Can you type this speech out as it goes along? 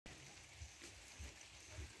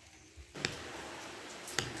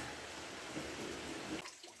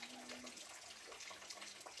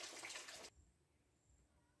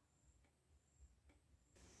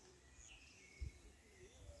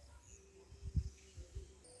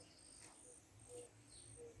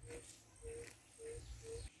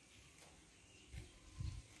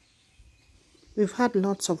We've had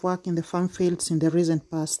lots of work in the farm fields in the recent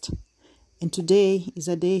past, and today is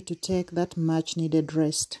a day to take that much needed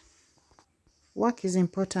rest. Work is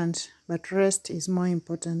important, but rest is more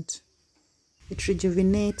important. It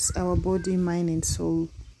rejuvenates our body, mind, and soul.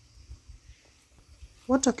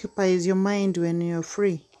 What occupies your mind when you're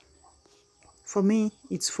free? For me,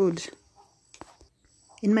 it's food.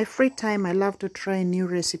 In my free time, I love to try new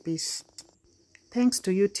recipes. Thanks to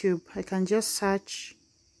YouTube, I can just search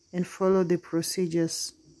and follow the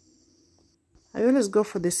procedures. I always go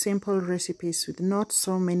for the simple recipes with not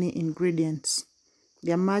so many ingredients.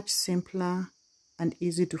 They are much simpler and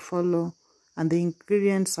easy to follow, and the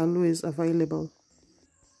ingredients are always available.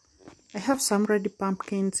 I have some ready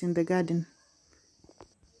pumpkins in the garden,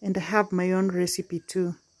 and I have my own recipe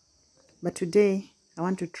too. But today, I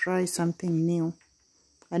want to try something new,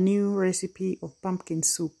 a new recipe of pumpkin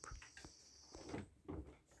soup.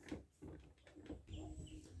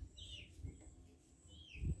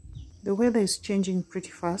 The weather is changing pretty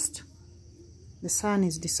fast. The sun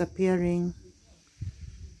is disappearing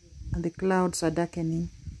and the clouds are darkening.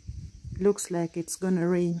 Looks like it's gonna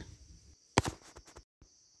rain.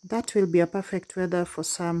 That will be a perfect weather for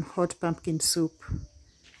some hot pumpkin soup.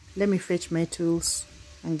 Let me fetch my tools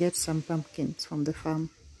and get some pumpkins from the farm.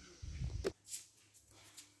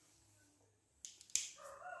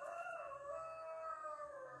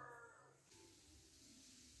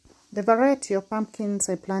 The variety of pumpkins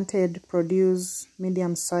I planted produce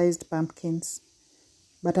medium-sized pumpkins,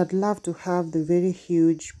 but I'd love to have the very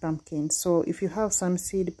huge pumpkins. So if you have some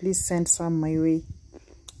seed, please send some my way.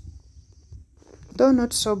 Though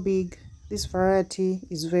not so big, this variety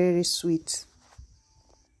is very sweet.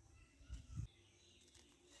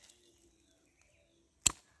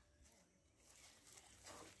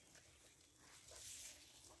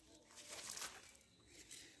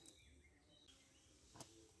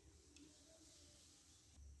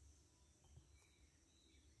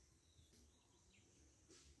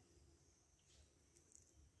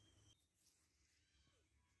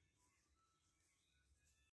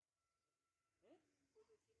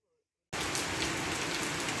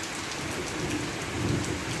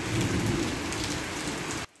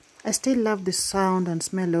 I still love the sound and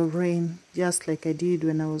smell of rain, just like I did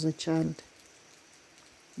when I was a child.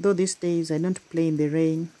 Though these days I don't play in the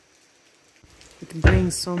rain, it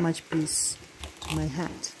brings so much peace to my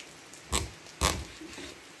heart.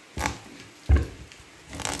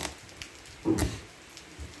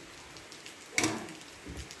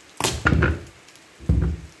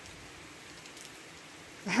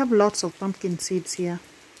 I have lots of pumpkin seeds here,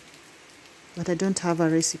 but I don't have a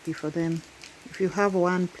recipe for them. If you have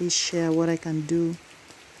one, please share what I can do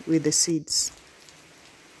with the seeds.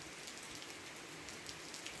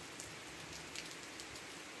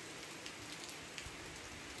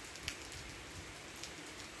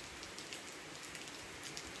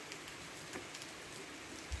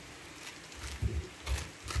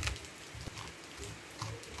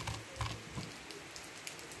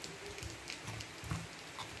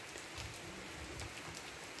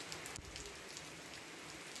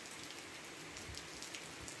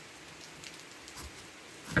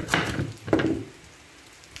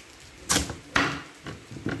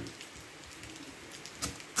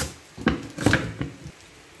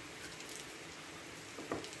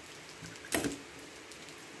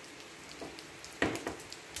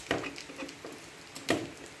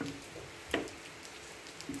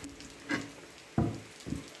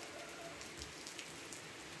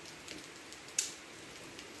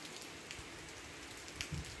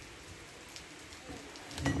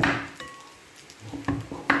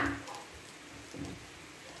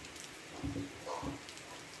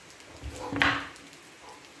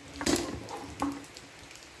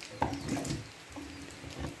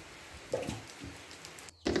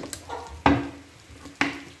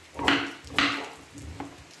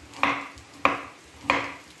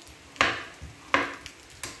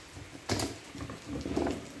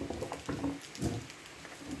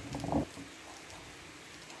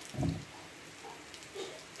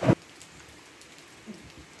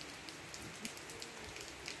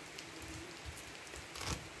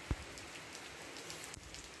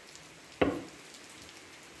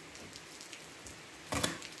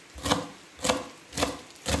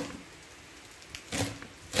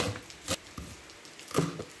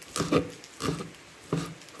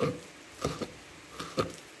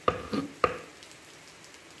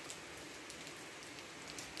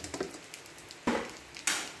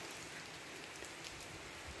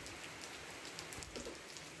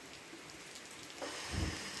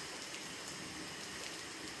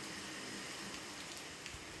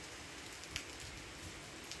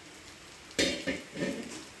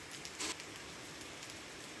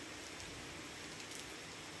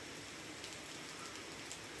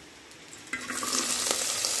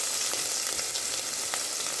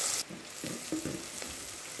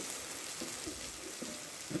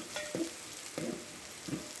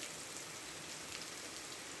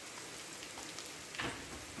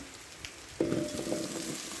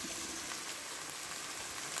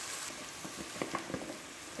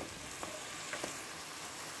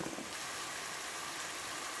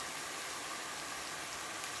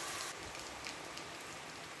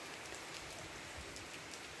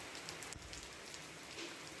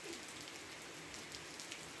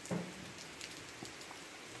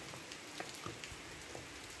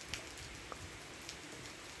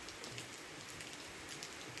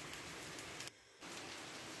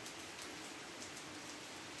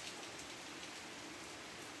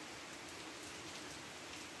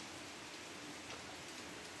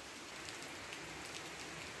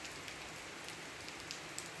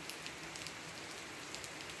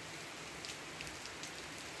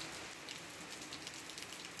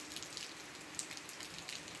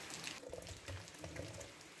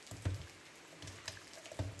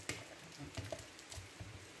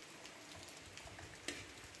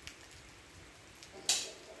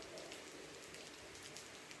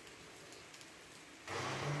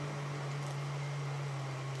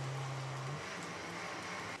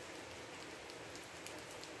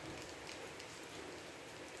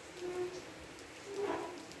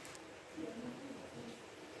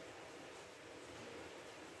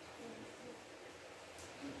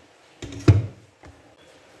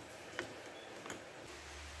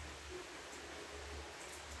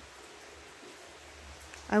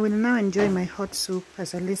 I will now enjoy my hot soup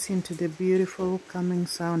as I listen to the beautiful calming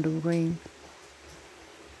sound of rain.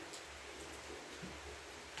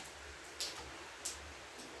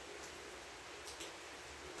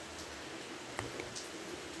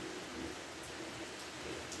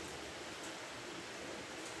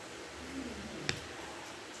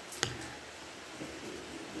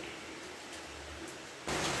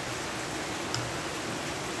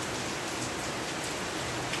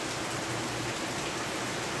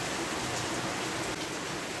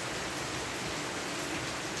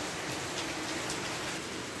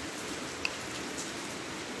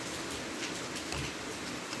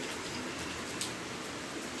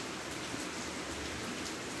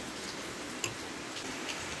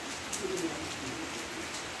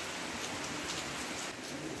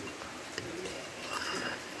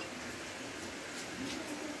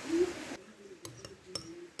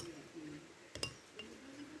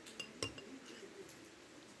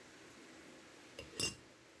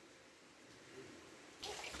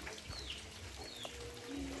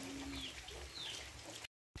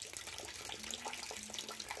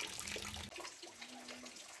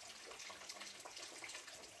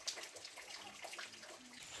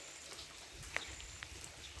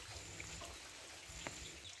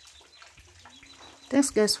 Thanks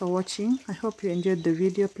guys for watching. I hope you enjoyed the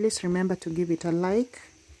video. Please remember to give it a like.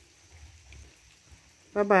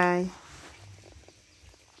 Bye bye.